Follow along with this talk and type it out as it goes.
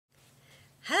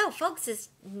Hello, folks. It's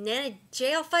Nana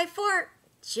JL54.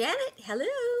 Janet, hello.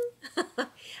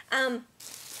 um,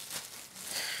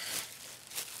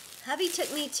 hubby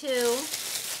took me to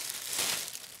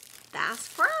Bass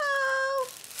Pro,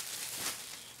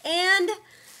 and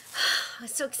I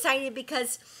was so excited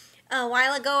because a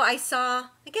while ago I saw,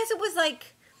 I guess it was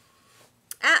like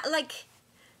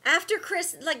after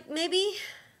Chris,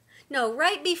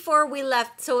 right before we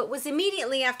left. So it was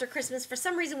immediately after Christmas. For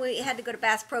some reason, we had to go to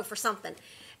Bass Pro for something.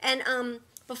 And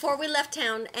before we left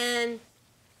town, and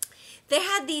they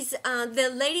had these,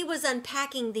 the lady was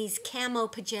unpacking these camo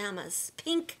pajamas,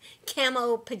 pink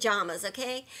camo pajamas,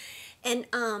 okay? And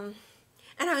I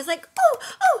was like, oh,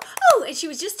 and she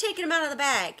was just taking them out of the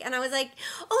bag. And I was like,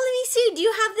 oh, let me see, do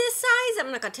you have this size?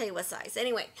 I'm not going to tell you what size.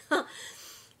 Anyway,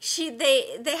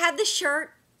 they had the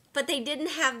shirt, but they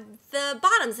didn't have the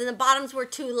bottoms, and the bottoms were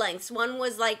two lengths. One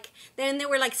was like, then they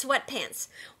were like sweatpants.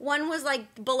 One was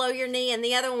like below your knee, and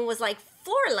the other one was like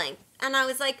floor length. And I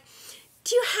was like,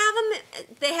 do you have them?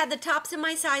 They had the tops in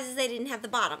my sizes, they didn't have the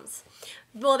bottoms.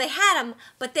 Well, they had them,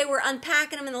 but they were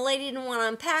unpacking them, and the lady didn't want to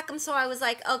unpack them, so I was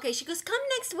like, okay. She goes, come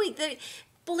next week.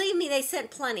 Believe me, they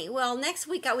sent plenty. Well, next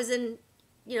week I was in,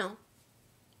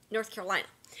 North Carolina.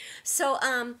 So,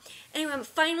 anyway,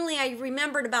 finally I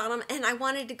remembered about them, and I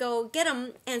wanted to go get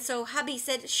them, and so hubby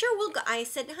said, sure, we'll go. I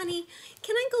said, honey,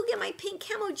 can I go get my pink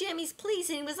camo jammies, please?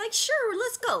 And he was like, sure,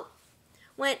 let's go.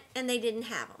 Went, and they didn't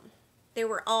have them. They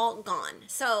were all gone.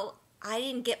 So, I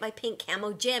didn't get my pink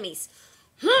camo jammies.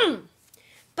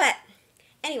 But,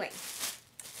 anyway,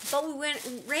 but we ran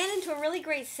into a really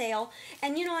great sale,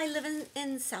 and I live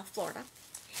in South Florida.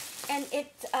 And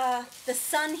the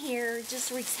sun here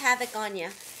just wreaks havoc on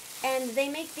you. And they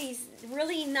make these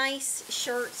really nice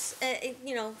shirts.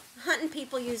 Hunting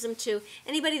people use them too.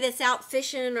 Anybody that's out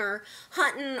fishing or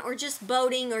hunting or just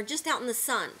boating or just out in the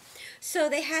sun. So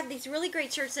they had these really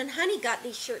great shirts, and Honey got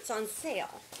these shirts on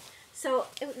sale. So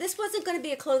this wasn't going to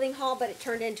be a clothing haul, but it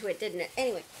turned into it, didn't it?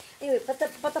 Anyway, but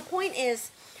the point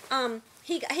is,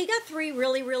 he got three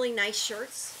really, really nice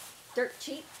shirts. They're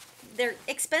cheap. They're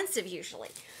expensive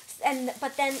usually.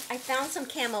 But then I found some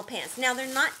camo pants. Now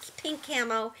they're not pink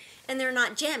camo and they're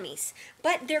not jammies,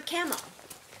 but they're camo.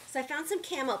 So I found some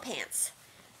camo pants.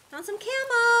 Found some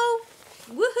camo.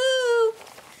 Woohoo!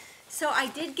 So I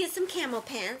did get some camo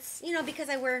pants, because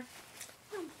I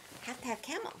have to have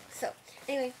camo. So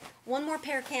anyway, one more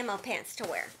pair of camo pants to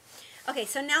wear. Okay,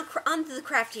 so now on to the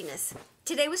craftiness.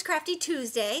 Today was Crafty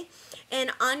Tuesday,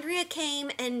 and Andrea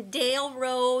came, and Dale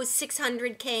Rose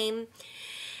 600 came,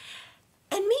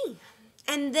 and me.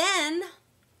 And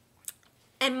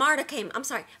Marta came. I'm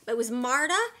sorry. It was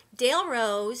Marta, Dale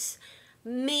Rose,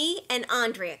 me, and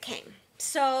Andrea came.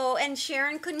 So, and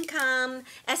Sharon couldn't come.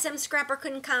 SM Scrapper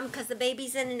couldn't come because the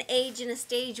baby's in an age and a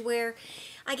stage where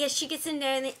I guess she gets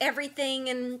into everything,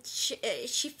 and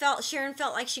Sharon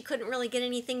felt like she couldn't really get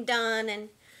anything done, and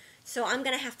so I'm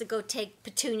going to have to go take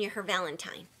Petunia her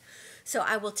Valentine. So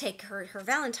I will take her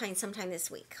Valentine sometime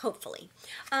this week, hopefully.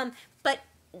 But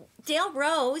Dale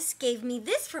Rose gave me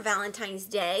this for Valentine's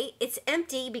Day. It's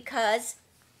empty because,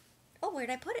 where'd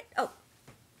I put it?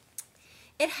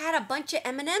 It had a bunch of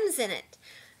M&Ms in it.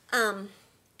 And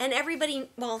everybody,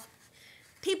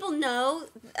 people know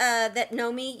that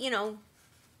know me,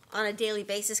 on a daily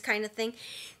basis kind of thing.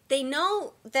 They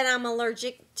know that I'm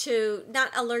allergic to,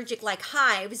 not allergic like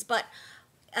hives, but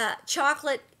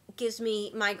chocolate gives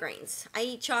me migraines. I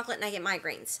eat chocolate and I get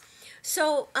migraines.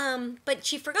 So, but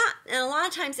she forgot. And a lot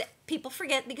of times people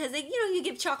forget because you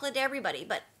give chocolate to everybody.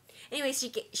 But anyway, she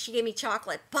gave me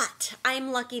chocolate. But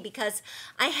I'm lucky because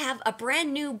I have a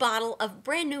brand new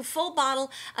full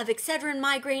bottle of Excedrin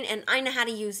migraine, and I know how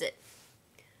to use it.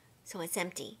 So it's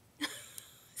empty.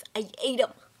 I ate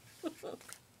them.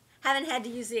 Haven't had to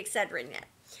use the Excedrin yet.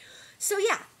 So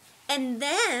yeah. And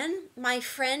then my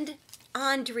friend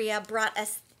Andrea brought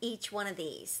us each one of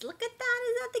these. Look at that.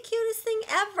 Isn't that the cutest thing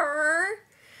ever?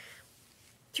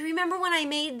 Do you remember when I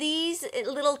made these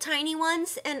little tiny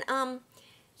ones? And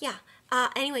yeah.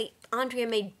 Anyway, Andrea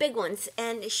made big ones,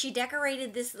 and she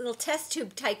decorated this little test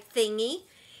tube type thingy,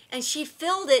 and she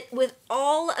filled it with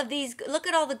all of these. Look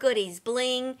at all the goodies,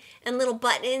 bling and little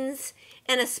buttons,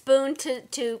 and a spoon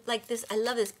to like this. I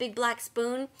love this big black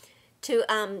spoon to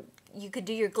you could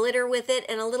do your glitter with it,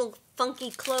 and a little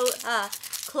funky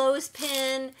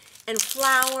clothespin, and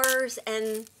flowers,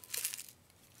 and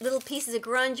little pieces of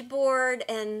grunge board,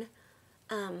 and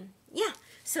yeah.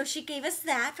 So she gave us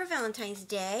that for Valentine's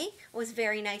Day. It was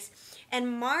very nice.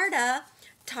 And Marta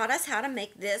taught us how to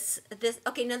make this.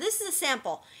 Okay, now this is a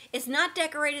sample. It's not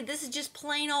decorated. This is just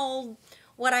plain old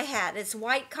what I had. It's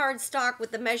white cardstock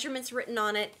with the measurements written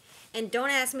on it. And don't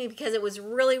ask me because it was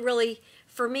really, really,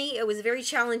 for me, it was very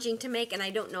challenging to make, and I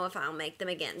don't know if I'll make them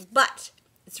again. But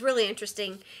it's really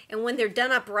interesting. And when they're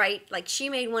done up right, like she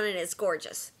made one and it's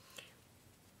gorgeous.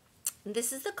 And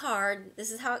this is the card.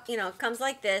 This is how, you know, it comes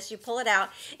like this. You pull it out.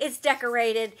 It's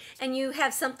decorated, and you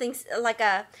have something like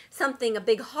a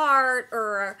big heart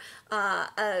or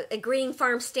a green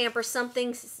farm stamp or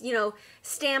something, you know,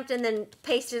 stamped and then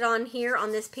pasted on here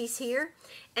on this piece here.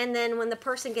 And then when the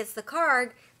person gets the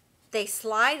card, they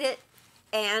slide it,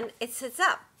 and it sits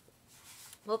up.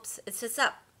 Whoops, it sits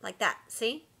up like that.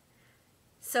 See?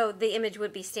 So the image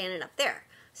would be standing up there.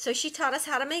 So she taught us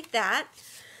how to make that.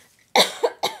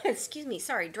 Excuse me,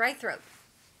 sorry, dry throat.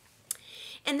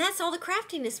 And that's all the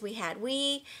craftiness we had.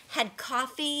 We had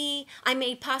coffee. I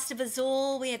made pasta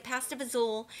vazul. We had pasta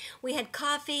vazul. We had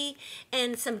coffee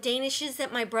and some danishes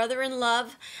that my brother-in-law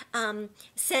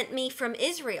sent me from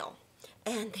Israel.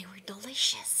 And they were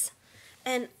delicious.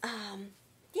 And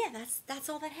yeah, that's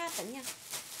all that happened. Yeah.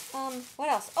 What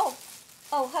else? Oh,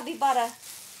 hubby bought a.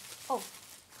 Oh,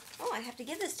 I have to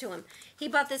give this to him. He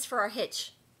bought this for our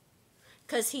hitch,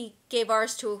 because he gave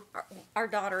ours to our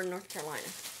daughter in North Carolina.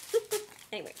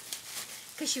 Anyway,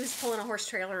 because she was pulling a horse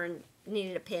trailer and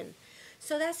needed a pin.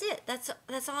 So that's it. That's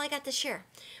all I got to share.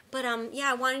 But yeah,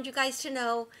 I wanted you guys to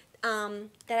know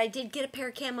that I did get a pair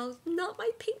of camos, not my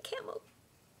pink camo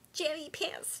jammy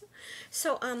pants.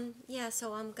 So yeah,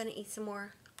 so I'm gonna eat some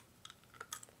more.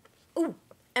 Ooh,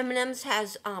 M&M's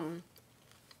has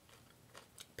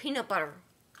peanut butter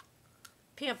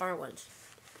ones.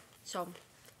 So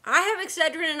I have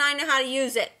Excedrin and I know how to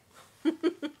use it.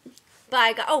 But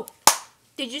I got, oh,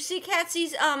 did you see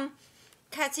Katsy's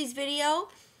video?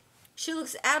 She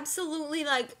looks absolutely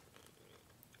like,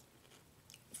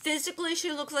 physically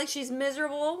she looks like she's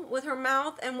miserable with her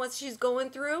mouth and what she's going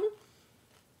through.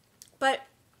 But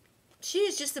she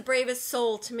is just the bravest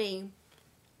soul to me.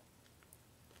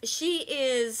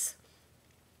 She's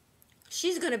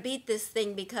going to beat this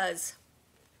thing because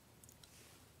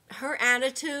her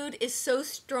attitude is so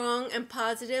strong and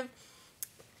positive.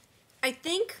 I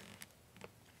think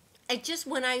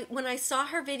when I saw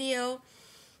her video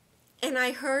and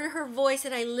I heard her voice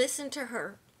and I listened to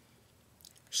her,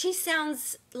 she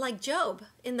sounds like Job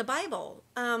in the Bible.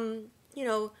 You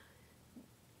know,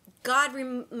 God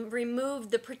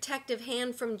removed the protective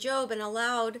hand from Job and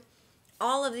allowed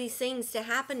all of these things to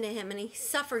happen to him, and he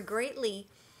suffered greatly.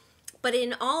 But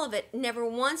in all of it, never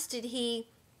once did he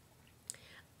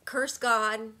curse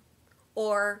God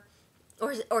or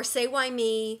say why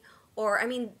me, or I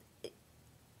mean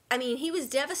he was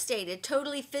devastated,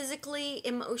 totally, physically,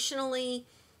 emotionally.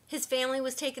 His family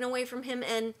was taken away from him,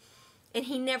 and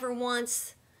he never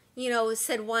once, you know,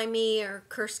 said why me or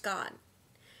cursed God.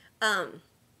 And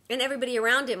everybody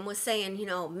around him was saying, you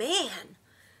know, man.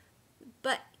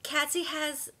 But Katsy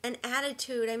has an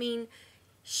attitude. I mean,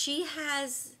 she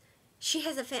has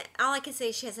all I can say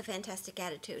is she has a fantastic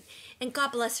attitude. And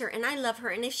God bless her, and I love her.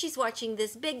 And if she's watching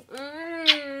this, big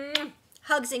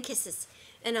hugs and kisses.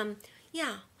 And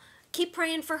yeah, keep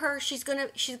praying for her. She's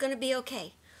gonna be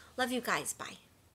okay. Love you guys. Bye.